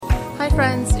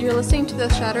friends, you're listening to the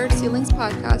Shattered Ceilings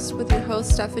podcast with your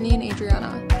hosts Stephanie and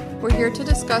Adriana. We're here to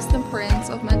discuss the importance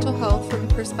of mental health from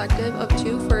the perspective of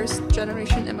two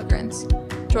first-generation immigrants.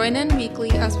 Join in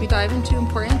weekly as we dive into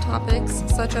important topics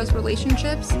such as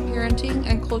relationships, parenting,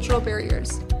 and cultural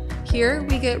barriers. Here,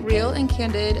 we get real and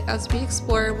candid as we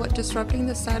explore what disrupting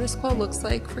the status quo looks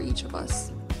like for each of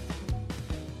us.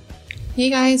 Hey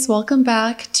guys, welcome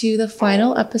back to the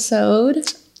final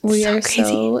episode. We are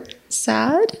so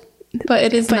sad, but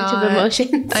it is bunch of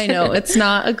emotions. I know, it's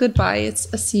not a goodbye,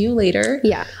 it's a see you later.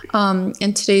 Yeah.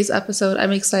 In today's episode,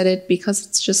 I'm excited because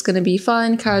it's just going to be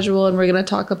fun, casual, and we're going to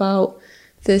talk about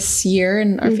this year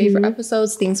and our favorite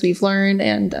episodes, things we've learned,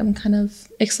 and I'm kind of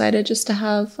excited just to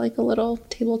have like a little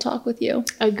table talk with you.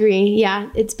 Agree. Yeah,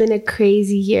 it's been a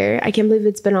crazy year. I can't believe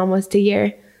it's been almost a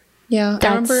year. Yeah,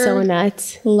 that's so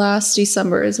nuts. Last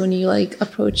December is when you like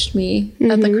approached me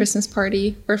at the Christmas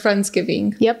party or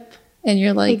Friendsgiving. Yep. And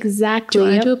you're like, exactly. Do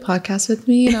you want to do a podcast with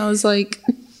me? And I was like,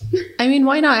 I mean,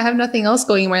 why not? I have nothing else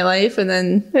going in my life. And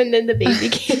then the baby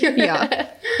came. Yeah.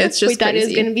 It's just we thought crazy. It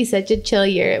was going to be such a chill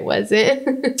year. It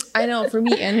wasn't. I know, for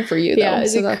me and for you, though. Yeah, it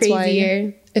was a crazy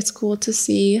year. It's cool to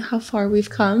see how far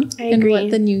we've come and what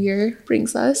the new year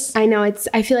brings us. I know.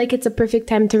 I feel like it's a perfect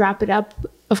time to wrap it up,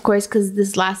 of course, because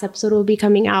this last episode will be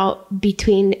coming out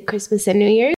between Christmas and New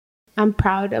Year's. I'm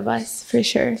proud of us for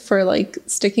sure. For like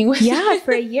sticking with it.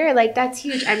 For a year. Like that's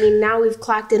huge. I mean, now we've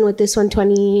clocked in with this one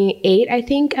 28, I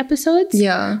think, episodes.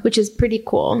 Yeah. Which is pretty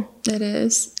cool. It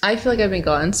is. I feel like I've been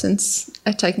gone since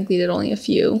I technically did only a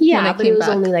few. Yeah, but it was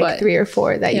only like 3 or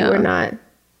 4 that you were not.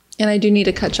 And I do need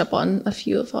to catch up on a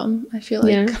few of them. I feel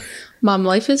like mom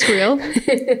life is real.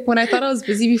 When I thought I was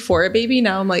busy before a baby,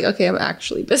 now I'm like, okay, I'm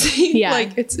actually busy. Yeah.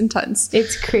 Like it's intense.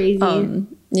 It's crazy.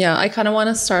 Yeah, I kind of want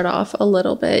to start off a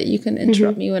little bit. You can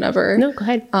interrupt me whenever. No, go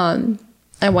ahead.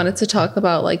 I wanted to talk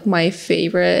about like my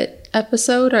favorite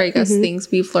episode, or I guess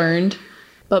things we've learned.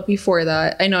 But before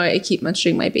that, I know I keep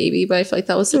mentioning my baby, but I feel like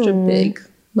that was such a big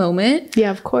moment.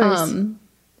 Yeah, of course.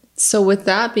 So with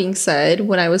that being said,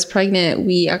 when I was pregnant,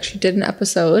 we actually did an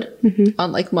episode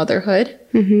on like motherhood.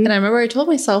 And I remember I told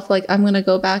myself like, I'm going to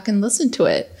go back and listen to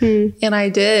it. And I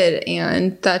did.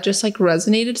 And that just like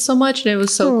resonated so much. And it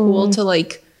was so cool to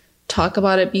like talk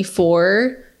about it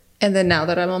before. And then now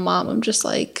that I'm a mom, I'm just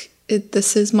like,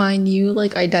 this is my new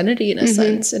like identity in a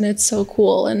sense. And it's so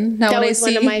cool. And now that was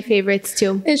one of my favorites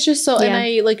too. It's just so, and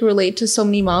I like relate to so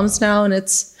many moms now, and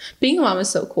it's, being a mom is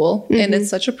so cool and it's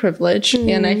such a privilege.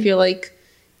 And I feel like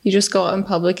you just go out in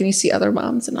public and you see other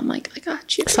moms and I'm like, I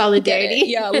got you. Solidarity.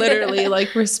 Yeah, literally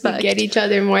like respect. We get each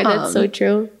other more. That's so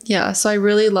true. Yeah. So I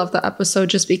really love the episode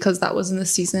just because that was in the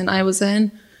season I was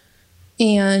in.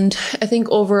 And I think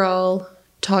overall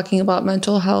talking about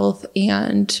mental health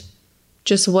and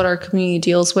just what our community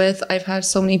deals with, I've had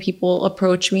so many people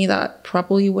approach me that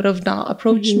probably would have not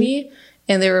approached me,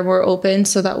 and they were more open.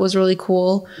 So that was really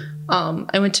cool.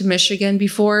 I went to Michigan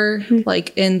before,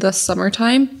 like in the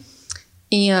summertime,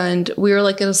 and we were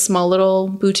like in a small little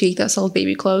boutique that sold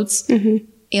baby clothes. And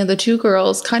the 2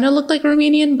 girls kind of looked like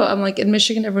Romanian, but I'm like, in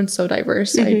Michigan, everyone's so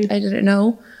diverse. I didn't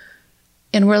know.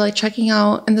 And we're like checking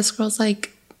out, and this girl's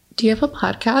like, do you have a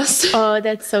podcast? Oh,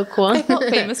 that's so cool. I felt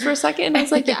famous for a second. And I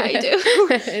was like, yeah, I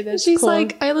do. She's cool.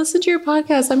 Like, I listened to your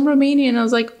podcast. I'm Romanian. I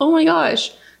was like, oh my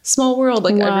gosh, small world.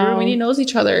 Like every Romanian knows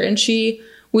each other. And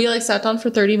we like sat down for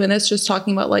 30 minutes just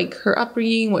talking about like her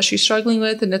upbringing, what she's struggling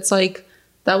with. And it's like,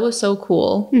 that was so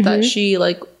cool that she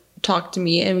like talked to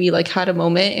me and we like had a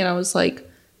moment. And I was like,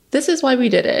 this is why we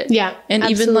did it. Yeah. And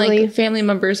absolutely. Even like family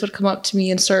members would come up to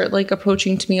me and start like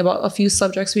approaching to me about a few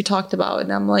subjects we talked about.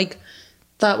 And I'm like,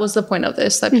 that was the point of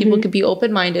this, that people could be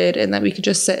open-minded and that we could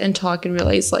just sit and talk and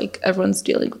realize like everyone's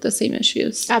dealing with the same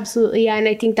issues. Absolutely. Yeah. And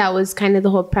I think that was kind of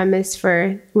the whole premise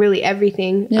for really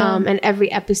everything and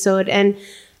every episode. And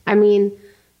I mean,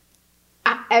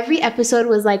 every episode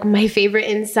was like my favorite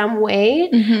in some way,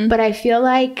 but I feel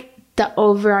like the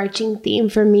overarching theme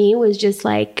for me was just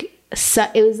like,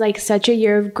 it was like such a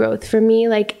year of growth for me.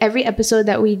 Like every episode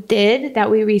that we did,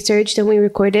 that we researched and we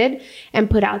recorded and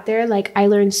put out there, like I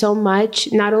learned so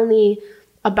much, not only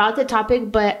about the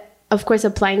topic, but of course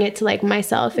applying it to like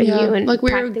myself and you. And like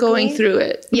we were going through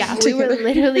it. Yeah, we were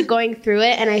literally going through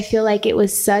it. And I feel like it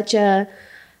was such a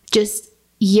just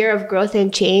year of growth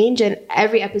and change. And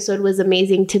every episode was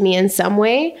amazing to me in some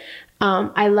way.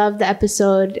 I love the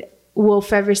episode will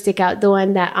forever stick out, the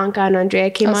one that Anka and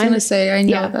Andrea came on. I was going to say, I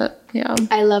know that. Yeah.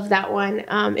 I love that one.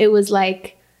 It was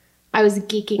like, I was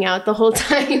geeking out the whole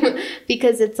time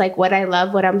because it's like what I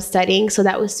love, what I'm studying. So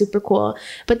that was super cool.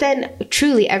 But then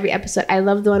truly every episode, I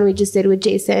love the one we just did with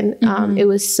Jason. It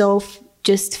was so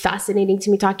just fascinating to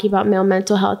me, talking about male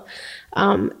mental health.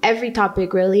 Every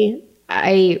topic, really,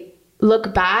 I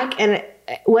look back, and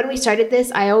when we started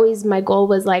this, my goal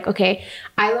was like, okay,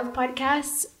 I love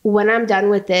podcasts. When I'm done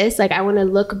with this, like, I want to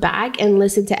look back and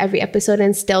listen to every episode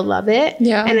and still love it.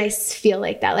 Yeah. And I feel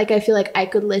like that. Like, I feel like I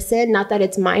could listen, not that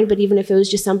it's mine, but even if it was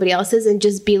just somebody else's, and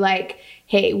just be like,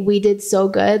 hey, we did so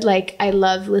good. Like, I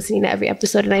love listening to every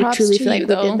episode, and I truly feel like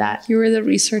we did that. You were the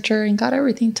researcher and got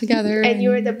everything together. And you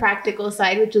were the practical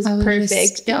side, which was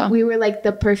perfect. We were like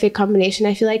the perfect combination,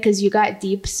 I feel like, because you got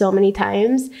deep so many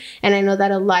times. And I know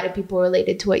that a lot of people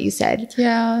related to what you said.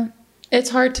 Yeah. It's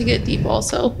hard to get deep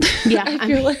also. Yeah. I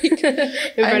feel like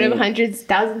in front of hundreds,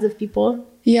 thousands of people.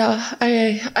 Yeah.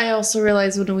 I also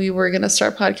realized when we were going to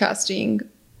start podcasting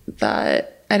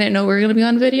that I didn't know we were going to be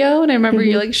on video. And I remember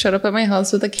you like showed up at my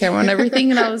house with a camera and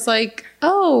everything. And I was like,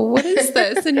 oh, what is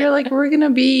this? And you're like, we're going to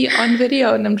be on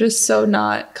video. And I'm just so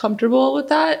not comfortable with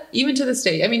that. Even to this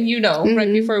day. I mean,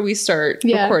 right before we start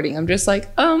recording, I'm just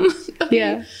like, okay.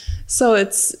 Yeah. So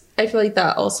I feel like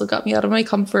that also got me out of my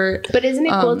comfort. But isn't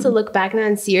it cool to look back now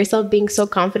and see yourself being so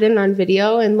confident on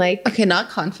video and like... Okay, not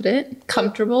confident.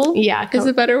 Comfortable. Yeah. Is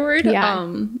a better word. Yeah.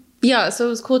 Yeah, so it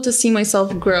was cool to see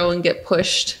myself grow and get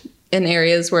pushed in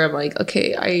areas where I'm like,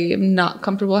 okay, I am not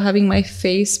comfortable having my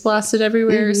face blasted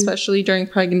everywhere, especially during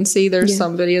pregnancy. There's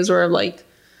some videos where I'm like,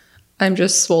 I'm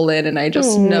just swollen and I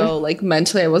just know like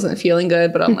mentally I wasn't feeling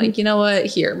good, but I'm like, you know what?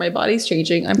 Here, my body's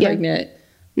changing. I'm pregnant.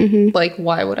 Like,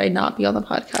 why would I not be on the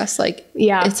podcast? Like,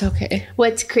 it's okay.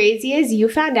 What's crazy is you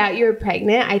found out you were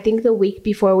pregnant, I think the week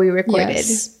before we recorded.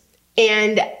 Yes.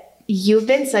 And you've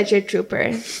been such a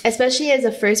trooper, especially as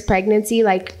a first pregnancy.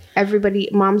 Like,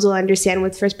 moms will understand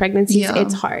with first pregnancies,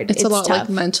 it's hard. It's a lot tough. Like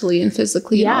mentally and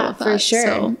physically. And all of that. For sure.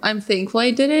 So I'm thankful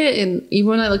I did it. And even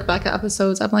when I look back at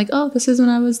episodes, I'm like, oh, this is when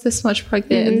I was this much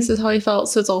pregnant and this is how I felt.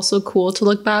 So it's also cool to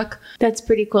look back. That's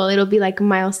pretty cool. It'll be like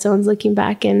milestones looking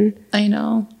back. And I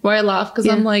know. Where I laugh because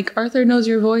I'm like, Arthur knows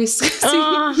your voice.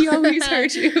 He always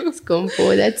heard you.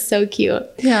 Scumpo. That's so cute.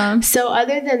 Yeah. So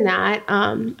other than that,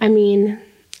 I mean,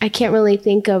 I can't really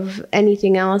think of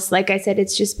anything else. Like I said,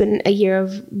 it's just been a year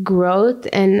of growth.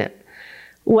 And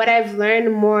what I've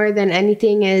learned more than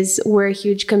anything is we're a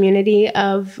huge community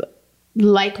of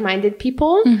like-minded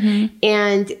people.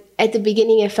 And at the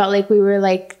beginning, it felt like we were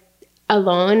like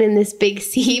alone in this big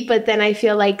sea. But then I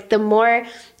feel like the more,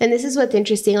 and this is what's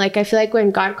interesting, like I feel like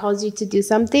when God calls you to do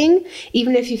something,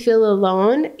 even if you feel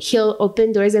alone, he'll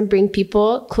open doors and bring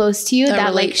people close to you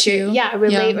that like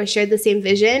relate or share the same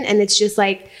vision. And it's just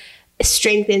like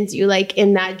strengthens you like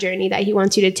in that journey that he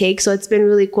wants you to take. So it's been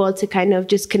really cool to kind of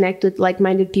just connect with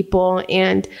like-minded people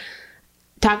and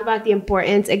talk about the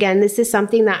importance. Again, this is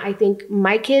something that I think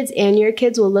my kids and your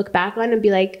kids will look back on and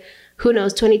be like, who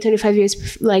knows, 20, 25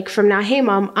 years like from now, hey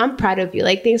mom, I'm proud of you.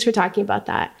 Like, thanks for talking about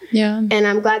that. Yeah. And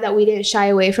I'm glad that we didn't shy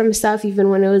away from stuff even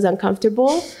when it was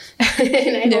uncomfortable.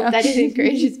 And I hope that it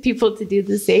encourages people to do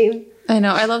the same. I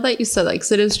know. I love that you said that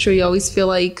because it is true. You always feel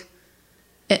like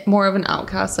more of an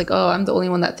outcast, like, oh, I'm the only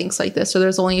one that thinks like this, or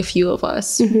there's only a few of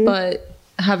us. But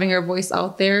having our voice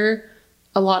out there,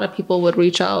 a lot of people would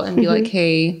reach out and be like,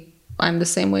 hey, I'm the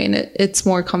same way. And it's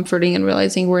more comforting in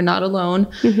realizing we're not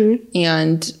alone.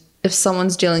 And if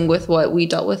someone's dealing with what we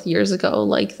dealt with years ago,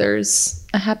 like there's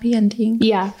a happy ending.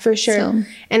 Yeah, for sure. So.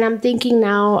 And I'm thinking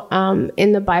now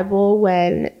in the Bible,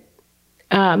 when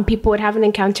people would have an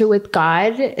encounter with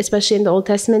God, especially in the Old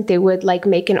Testament, they would like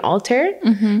make an altar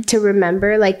to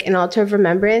remember, like an altar of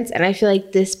remembrance. And I feel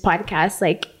like this podcast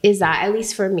like is that, at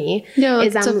least for me. Yeah,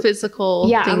 like it's a physical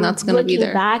thing that's going to be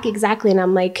there. Back, exactly. And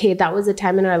I'm like, hey, that was a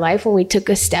time in our life when we took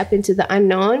a step into the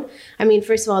unknown. I mean,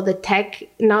 first of all, the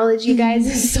technology, guys,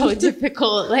 is so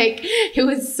difficult. Like, it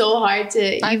was so hard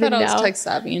to I thought I was tech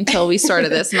savvy until we started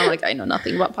this. And I'm like, I know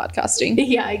nothing about podcasting.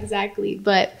 Yeah, exactly.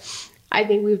 But I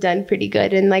think we've done pretty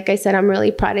good. And like I said, I'm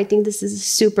really proud. I think this is a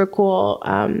super cool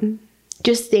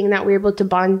just thing that we're able to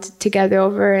bond together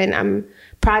over. And I'm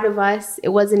proud of us. It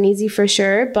wasn't easy for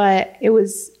sure, but it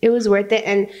was worth it.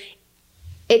 And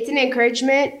it's an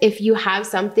encouragement if you have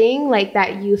something like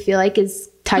that you feel like is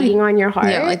tugging on your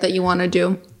heart. Yeah, like that you want to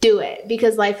do it,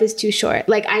 because life is too short.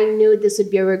 Like, I knew this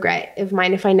would be a regret of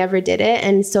mine if I never did it.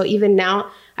 And so even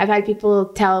now, I've had people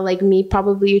tell, like me,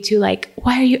 probably you too, like,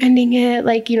 why are you ending it?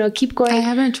 Like, you know, keep going. I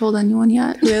haven't told anyone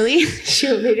yet. Really?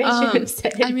 Shoot, maybe I should have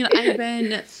said it. I mean, I've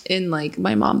been in like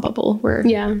my mom bubble where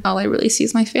all I really see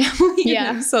is my family.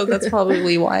 Yeah. So that's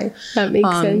probably why. That makes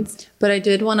sense. But I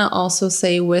did want to also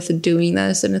say with doing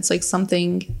this, and it's like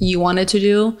something you wanted to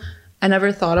do, I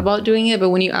never thought about doing it. But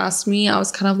when you asked me, I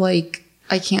was kind of like,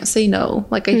 I can't say no.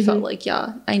 Like, I felt like,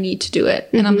 yeah, I need to do it.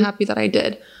 And I'm happy that I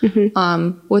did.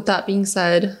 With that being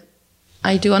said,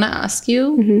 I do want to ask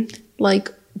you, like,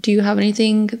 do you have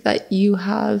anything that you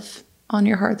have on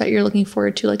your heart that you're looking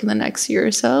forward to, like, in the next year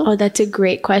or so? Oh, that's a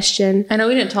great question. I know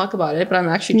we didn't talk about it, but I'm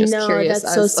actually just curious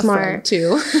that's so as smart. a friend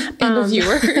too, and a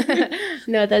viewer.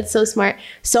 No, that's so smart.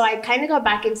 So I kind of got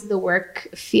back into the work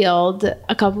field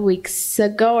a couple weeks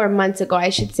ago, or months ago, I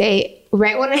should say,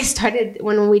 right when I started,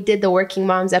 when we did the Working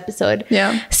Moms episode.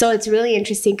 Yeah. So it's really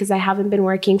interesting because I haven't been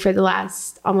working for the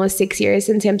last almost 6 years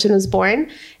since Samson was born.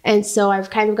 And so I've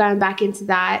kind of gotten back into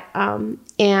that.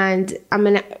 And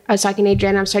I was talking to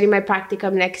Adrienne, I'm starting my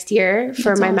practicum next year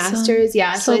for my master's.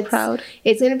 Yeah. So proud.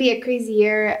 It's going to be a crazy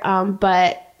year.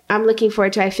 But I'm looking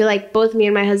forward to it. I feel like both me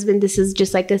and my husband, this is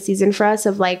just like a season for us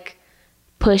of like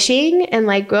pushing and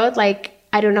like growth. Like,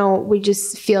 I don't know, we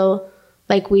just feel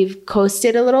like we've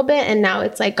coasted a little bit, and now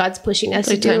it's like God's pushing us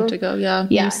to do. Time to go, yeah.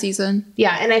 New season.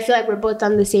 Yeah, and I feel like we're both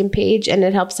on the same page, and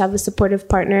it helps to have a supportive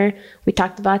partner. We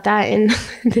talked about that in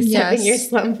the 7-year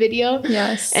slump video.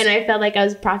 Yes. And I felt like I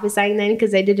was prophesying then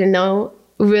because I didn't know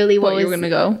really what you were going to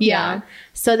go. Yeah.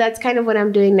 So that's kind of what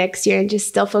I'm doing next year, and just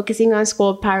still focusing on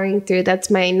school, powering through. That's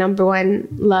my number one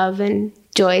love and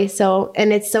joy. So,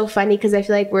 and it's so funny because I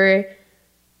feel like we're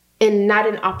not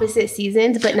in opposite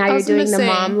seasons, but now you're doing the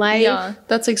mom life. Yeah,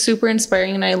 that's like super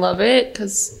inspiring, and I love it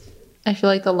because I feel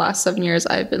like the last 7 years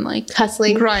I've been like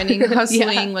hustling, grinding,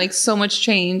 like so much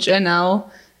change, and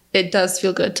now it does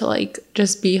feel good to like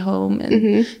just be home.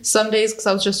 And some days, because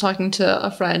I was just talking to a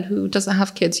friend who doesn't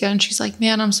have kids yet, and she's like,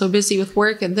 "Man, I'm so busy with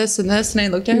work and this and this," and I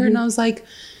looked at her and I was like,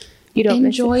 "You don't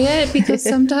enjoy it because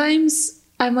sometimes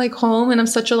I'm like home and I'm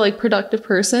such a like productive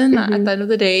person that at the end of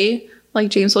the day." Like,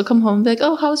 James will come home and be like,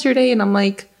 "Oh, how's your day?" And I'm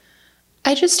like,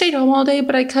 "I just stayed home all day,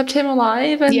 but I kept him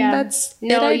alive." And that's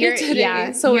you're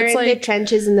today. So you're it's in like the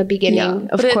trenches in the beginning,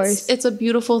 of course. It's a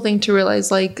beautiful thing to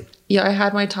realize, like, I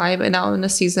had my time, and now I'm in a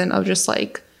season of just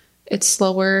like, it's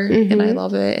slower and I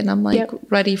love it. And I'm like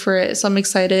ready for it. So I'm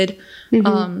excited.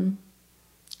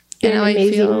 You're an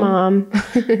amazing mom.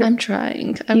 I'm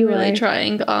trying. I'm really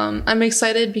trying. I'm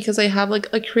excited because I have like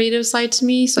a creative side to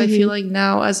me. So I feel like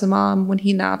now as a mom, when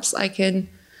he naps, I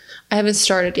haven't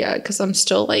started yet because I'm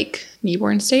still like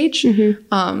newborn stage.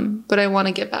 But I want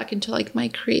to get back into like my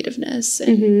creativeness,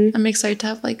 and I'm excited to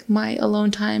have like my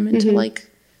alone time and to like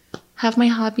have my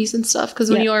hobbies and stuff, because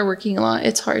when you are working a lot,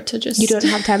 it's hard to just... You don't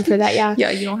have time for that,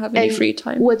 Yeah, you don't have any free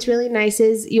time. What's really nice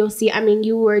is you'll see, I mean,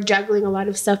 you were juggling a lot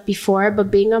of stuff before, but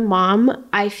being a mom,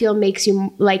 I feel makes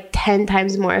you like 10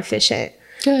 times more efficient.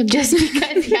 Good. Just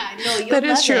because, that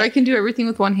is true. I can do everything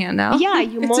with one hand now. Yeah,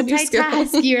 you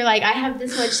multitask. You're like, I have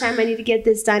this much time, I need to get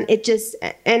this done. It just...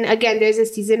 And again, there's a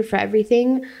season for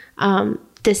everything.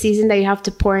 The season that you have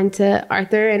to pour into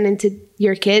Arthur and into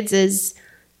your kids is...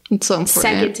 It's so important.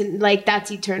 Second to, like,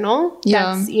 that's eternal.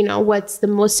 Yeah. That's, what's the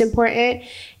most important.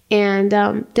 And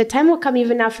the time will come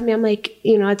even now for me. I'm like,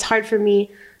 it's hard for me.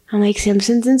 I'm like,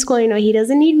 Samson's in school, he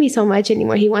doesn't need me so much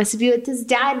anymore. He wants to be with his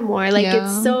dad more. Like,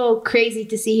 it's so crazy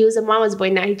to see. He was a mama's boy.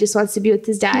 Now he just wants to be with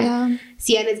his dad. Yeah.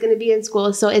 Sienna's going to be in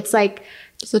school. So it's like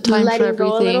it's a time letting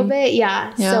go a little bit.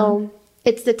 Yeah. So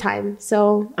it's the time.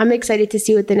 So I'm excited to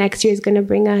see what the next year is going to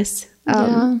bring us.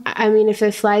 I mean, if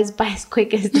it flies by as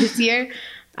quick as this year,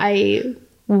 I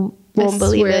won't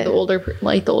believe it. The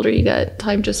older you get,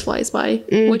 time just flies by,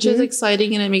 which is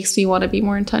exciting, and it makes me want to be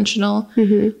more intentional.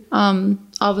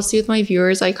 Obviously, with my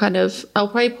viewers, I'll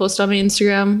probably post on my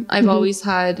Instagram. I've always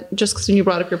had, just because when you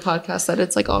brought up your podcast, that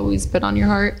it's like always been on your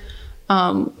heart.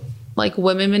 Like,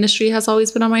 women ministry has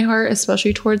always been on my heart,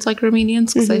 especially towards like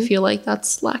Romanians, because I feel like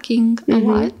that's lacking a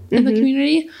lot in the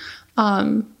community.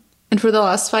 And for the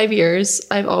last 5 years,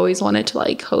 I've always wanted to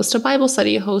like host a Bible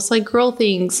study, host like girl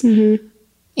things.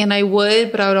 And I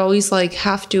would, but I would always like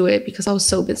half do it because I was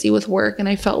so busy with work, and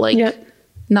I felt like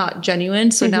not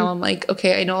genuine. So now I'm like,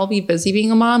 okay, I know I'll be busy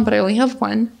being a mom, but I only have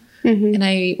one. And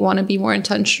I want to be more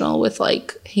intentional with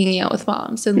like hanging out with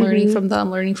moms and learning from them,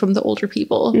 learning from the older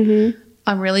people.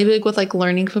 I'm really big with like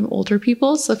learning from older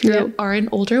people. So if you are an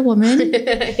older woman,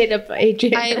 hit up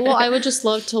Adrienne. I would just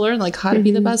love to learn like how to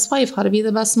be the best wife, how to be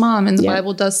the best mom. And the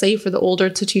Bible does say for the older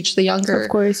to teach the younger. Of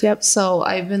course, yep. So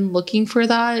I've been looking for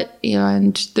that,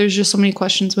 and there's just so many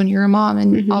questions when you're a mom.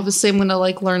 And obviously I'm going to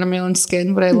like learn on my own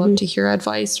skin, but I love to hear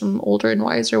advice from older and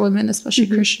wiser women, especially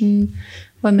Christian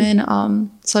women.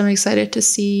 So I'm excited to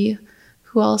see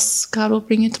who else God will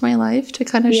bring into my life to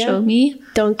kind of show me.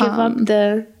 Don't give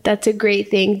up that's a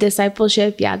great thing.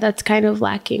 Discipleship, that's kind of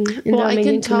lacking in the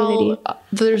Romanian community.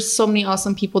 There's so many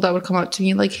awesome people that would come up to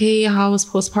me like, "Hey, how was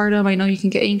postpartum? I know you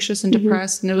can get anxious and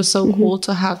depressed." And it was so cool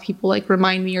to have people like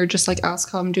remind me or just like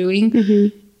ask how I'm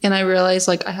doing. And I realized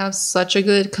like I have such a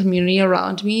good community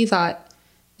around me that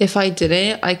if I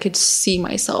didn't, I could see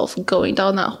myself going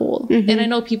down that hole. And I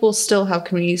know people still have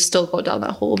communities still go down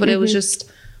that hole, but it was just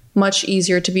much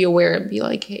easier to be aware and be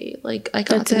like, hey, like I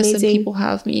got this amazing. And people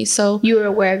have me. So you were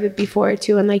aware of it before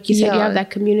too. And like you said, you have that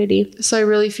community. So I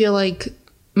really feel like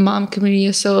mom community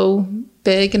is so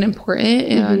big and important,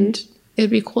 and it'd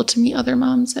be cool to meet other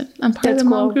moms. And I'm part of the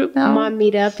mom group now. Mom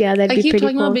meetup. Yeah, that'd be pretty cool. I keep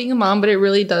talking about being a mom, but it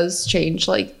really does change.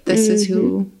 Like, this is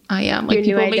who I am. Like,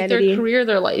 people make their career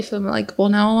their life. I'm like, well,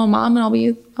 now I'm a mom, and I'll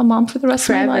be a mom for the rest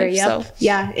of my life. Yep. So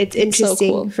yeah, it's interesting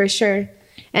so cool. For sure.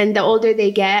 And the older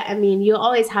they get, I mean, you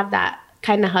always have that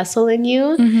kind of hustle in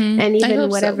you. And even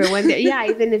whatever, when they're,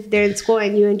 even if they're in school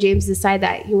and you and James decide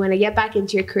that you want to get back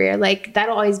into your career, like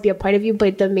that'll always be a part of you.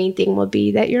 But the main thing will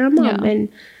be that you're a mom, and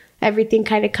everything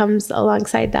kind of comes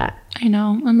alongside that. I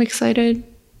know. I'm excited.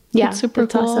 Yeah. It's super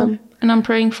cool. Awesome. And I'm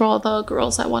praying for all the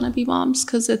girls that want to be moms,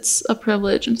 because it's a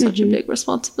privilege and such a big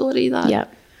responsibility that,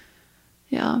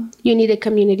 you need a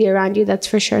community around you. That's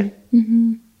for sure.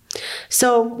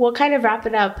 So we'll kind of wrap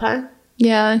it up, huh?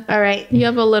 Yeah. All right. You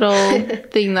have a little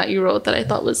thing that you wrote that I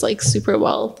thought was like super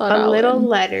well thought out. A little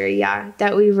letter,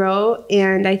 that we wrote.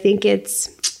 And I think it's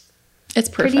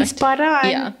perfect. Pretty spot on.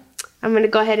 Yeah. I'm going to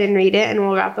go ahead and read it, and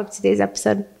we'll wrap up today's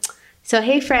episode. So,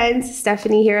 hey friends,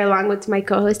 Stephanie here along with my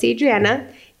co-host Adriana.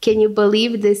 Can you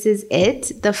believe this is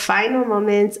it? The final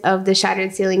moments of the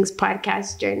Shattered Ceilings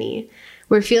podcast journey.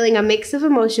 We're feeling a mix of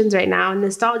emotions right now: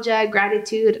 nostalgia,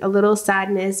 gratitude, a little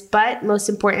sadness, but most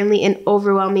importantly, an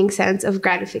overwhelming sense of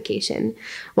gratification.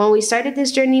 When we started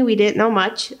this journey, we didn't know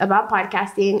much about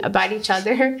podcasting, about each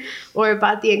other, or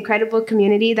about the incredible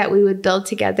community that we would build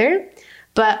together.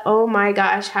 But oh my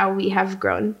gosh, how we have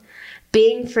grown.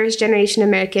 Being first-generation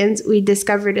Americans, we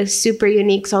discovered a super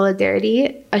unique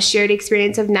solidarity, a shared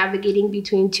experience of navigating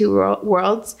between two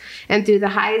worlds. And through the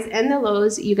highs and the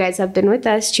lows, you guys have been with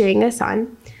us, cheering us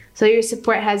on. So your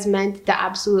support has meant the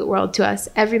absolute world to us.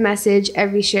 Every message,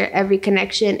 every share, every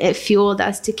connection, it fueled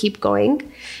us to keep going.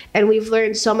 And we've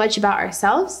learned so much about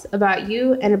ourselves, about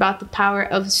you, and about the power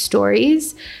of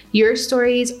stories. Your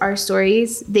stories, our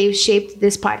stories, they've shaped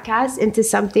this podcast into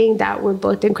something that we're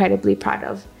both incredibly proud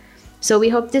of. So we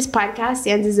hope this podcast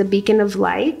stands as a beacon of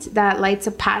light that lights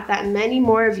a path that many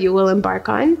more of you will embark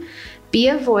on. Be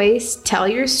a voice, tell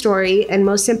your story, and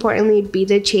most importantly, be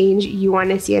the change you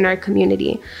want to see in our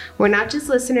community. We're not just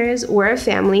listeners, we're a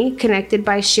family connected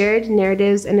by shared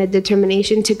narratives and a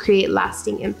determination to create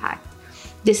lasting impact.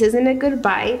 This isn't a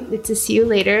goodbye, it's a see you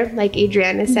later, like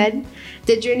Adriana said.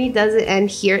 The journey doesn't end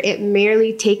here, it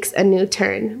merely takes a new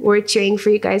turn. We're cheering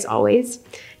for you guys always.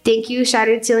 Thank you,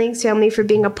 Shattered Ceilings family, for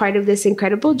being a part of this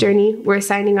incredible journey. We're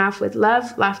signing off with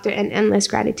love, laughter, and endless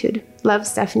gratitude. Love,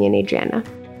 Stephanie and Adriana.